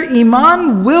realized. Your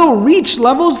iman will reach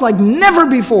levels like never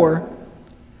before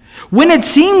when it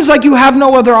seems like you have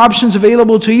no other options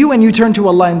available to you and you turn to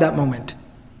Allah in that moment.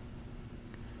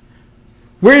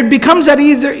 Where it becomes that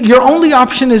either your only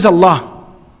option is Allah,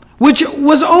 which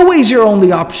was always your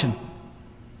only option.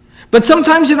 But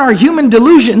sometimes in our human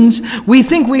delusions, we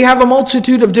think we have a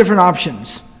multitude of different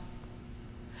options.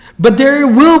 But there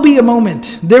will be a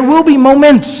moment, there will be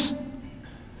moments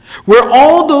where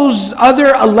all those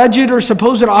other alleged or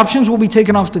supposed options will be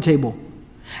taken off the table.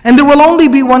 And there will only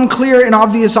be one clear and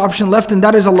obvious option left, and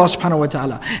that is Allah subhanahu wa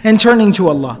ta'ala, and turning to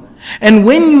Allah. And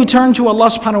when you turn to Allah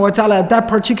subhanahu wa ta'ala at that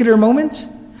particular moment,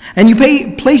 and you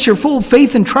place your full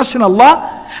faith and trust in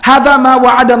Allah, هَذَا مَا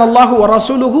وَعَدَنَا اللَّهُ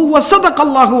وَرَسُولُهُ وَصَدَقَ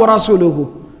اللَّهُ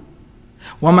وَرَسُولُهُ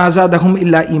وَمَا زَادَهُمْ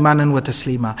إِلَّا إِيمَانًا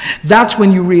وَتَسْلِيمًا. That's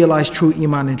when you realize true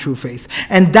iman and true faith.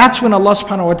 And that's when Allah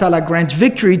subhanahu wa ta'ala grants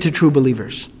victory to true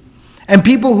believers. And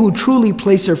people who truly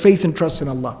place their faith and trust in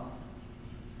Allah.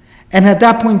 And at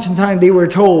that point in time, they were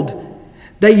told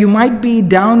that you might be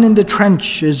down in the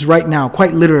trenches right now,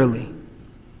 quite literally.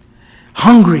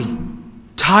 Hungry,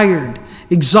 tired,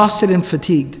 exhausted and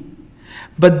fatigued.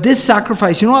 But this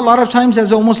sacrifice, a lot of times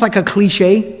as almost like a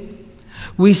cliche,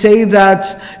 we say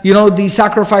that, the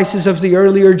sacrifices of the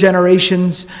earlier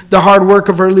generations, the hard work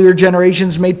of earlier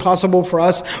generations made possible for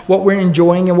us what we're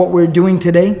enjoying and what we're doing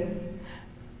today.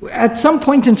 At some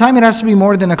point in time, it has to be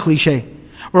more than a cliche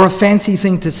or a fancy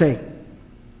thing to say.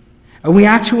 And we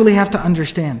actually have to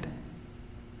understand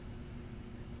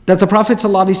that the Prophet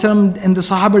ﷺ and the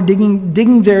Sahaba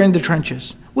digging there in the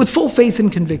trenches with full faith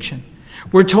and conviction.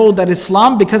 We're told that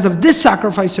Islam, because of this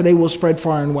sacrifice today, will spread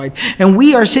far and wide. And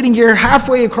we are sitting here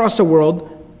halfway across the world,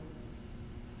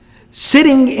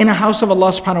 sitting in a house of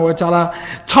Allah subhanahu wa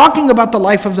ta'ala, talking about the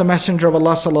life of the Messenger of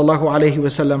Allah sallallahu alayhi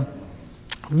wasallam,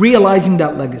 realizing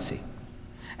that legacy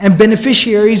and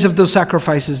beneficiaries of those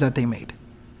sacrifices that they made.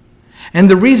 And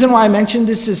the reason why I mention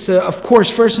this is to, of course,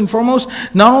 first and foremost,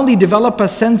 not only develop a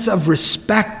sense of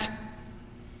respect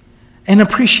and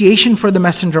appreciation for the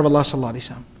Messenger of Allah sallallahu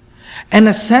alaihi wasallam, and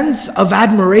a sense of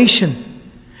admiration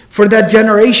for that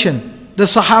generation, the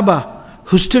Sahaba,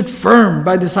 who stood firm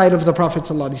by the side of the Prophet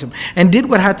sallallahu alaihi wasallam and did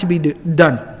what had to be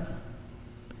done.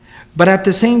 But at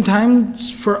the same time,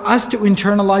 for us to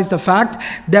internalize the fact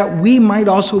that we might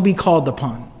also be called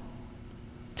upon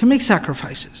to make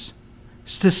sacrifices,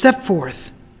 to step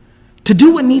forth, to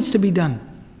do what needs to be done,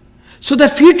 so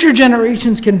that future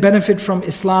generations can benefit from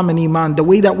Islam and Iman the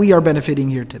way that we are benefiting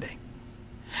here today.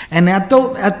 And at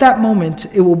that moment,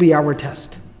 it will be our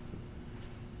test.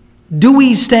 Do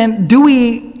we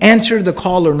answer the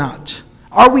call or not?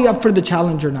 Are we up for the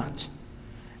challenge or not?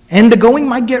 And the going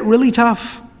might get really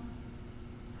tough.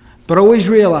 But always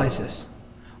realize this.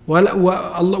 Allah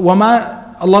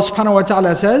subhanahu wa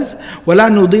ta'ala says, وَلَا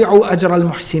نُضِيعُ أَجْرَ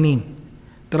الْمُحْسِنِينَ,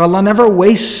 that Allah never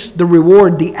wastes the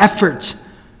reward, the effort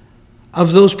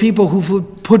of those people who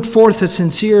put forth a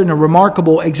sincere and a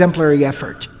remarkable exemplary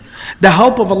effort. The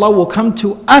help of Allah will come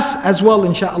to us as well,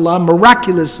 inshaAllah,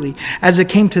 miraculously as it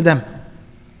came to them.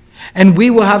 And we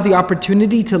will have the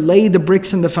opportunity to lay the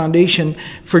bricks and the foundation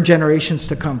for generations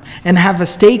to come, and have a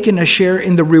stake and a share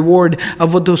in the reward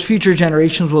of what those future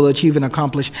generations will achieve and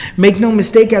accomplish. Make no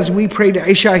mistake, as we prayed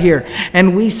Isha here,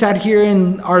 and we sat here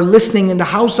and are listening in the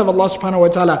house of Allah subhanahu wa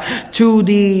ta'ala to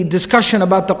the discussion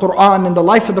about the Quran and the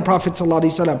life of the Prophet sallallahu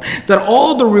alaihi wasallam, that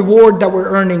all the reward that we're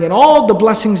earning and all the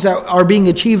blessings that are being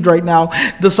achieved right now,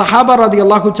 the Sahaba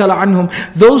radiallahu ta'ala anhum,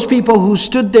 those people who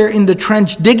stood there in the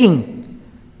trench digging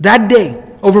that day,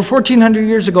 over 1400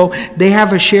 years ago, they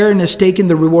have a share and a stake in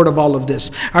the reward of all of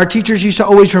this. Our teachers used to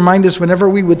always remind us, whenever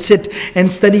we would sit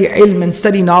and study ilm and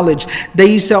study knowledge,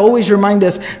 they used to always remind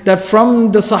us that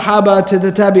from the Sahaba to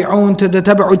the Tabi'un to the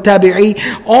Tabi'ut Tabi'i,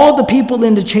 all the people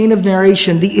in the chain of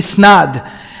narration, the Isnad,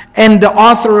 and the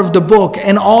author of the book,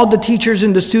 and all the teachers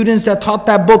and the students that taught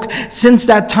that book since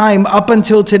that time up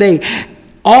until today,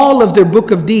 all of their book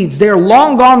of deeds, they're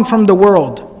long gone from the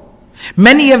world.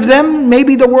 Many of them,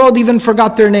 maybe the world even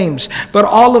forgot their names, but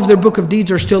all of their book of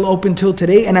deeds are still open till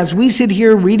today. And as we sit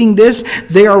here reading this,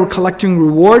 they are collecting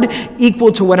reward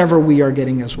equal to whatever we are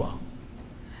getting as well.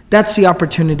 That's the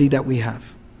opportunity that we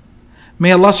have.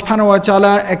 May Allah subhanahu wa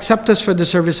ta'ala accept us for the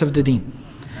service of the deen.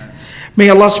 May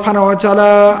Allah subhanahu wa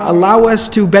ta'ala allow us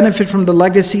to benefit from the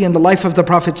legacy and the life of the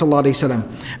Prophet sallallahu alaihi wasallam.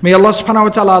 May Allah subhanahu wa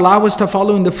ta'ala allow us to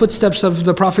follow in the footsteps of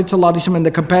the Prophet sallallahu alaihi wasallam and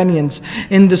the companions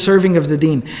in the serving of the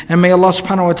deen. And may Allah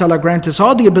subhanahu wa ta'ala grant us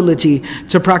all the ability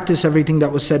to practice everything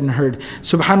that was said and heard.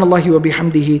 Subhanallahi wa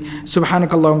bihamdihi,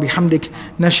 subhanakallahum bihamdik,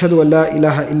 nashhadu an la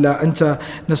ilaha illa anta,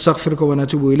 nastaghfiruka wa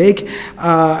natubu ilayk.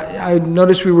 I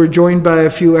noticed we were joined by a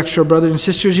few extra brothers and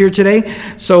sisters here today.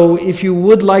 So if you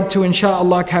would like to,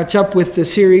 inshallah, catch up with the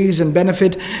series and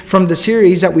benefit from the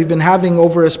series that we've been having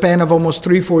over a span of almost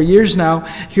 3-4 years now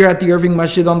here at the Irving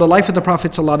Masjid on the life of the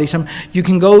Prophet ﷺ, you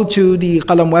can go to the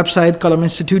Qalam website,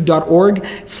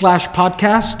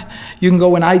 qalaminstitute.org/podcast. You can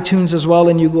go in iTunes as well,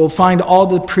 and you will find all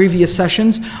the previous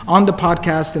sessions on the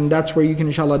podcast, and that's where you can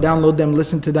inshallah download them,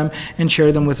 listen to them, and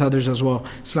share them with others as well.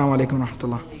 Assalamu alaikum wa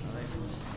rahmatullah.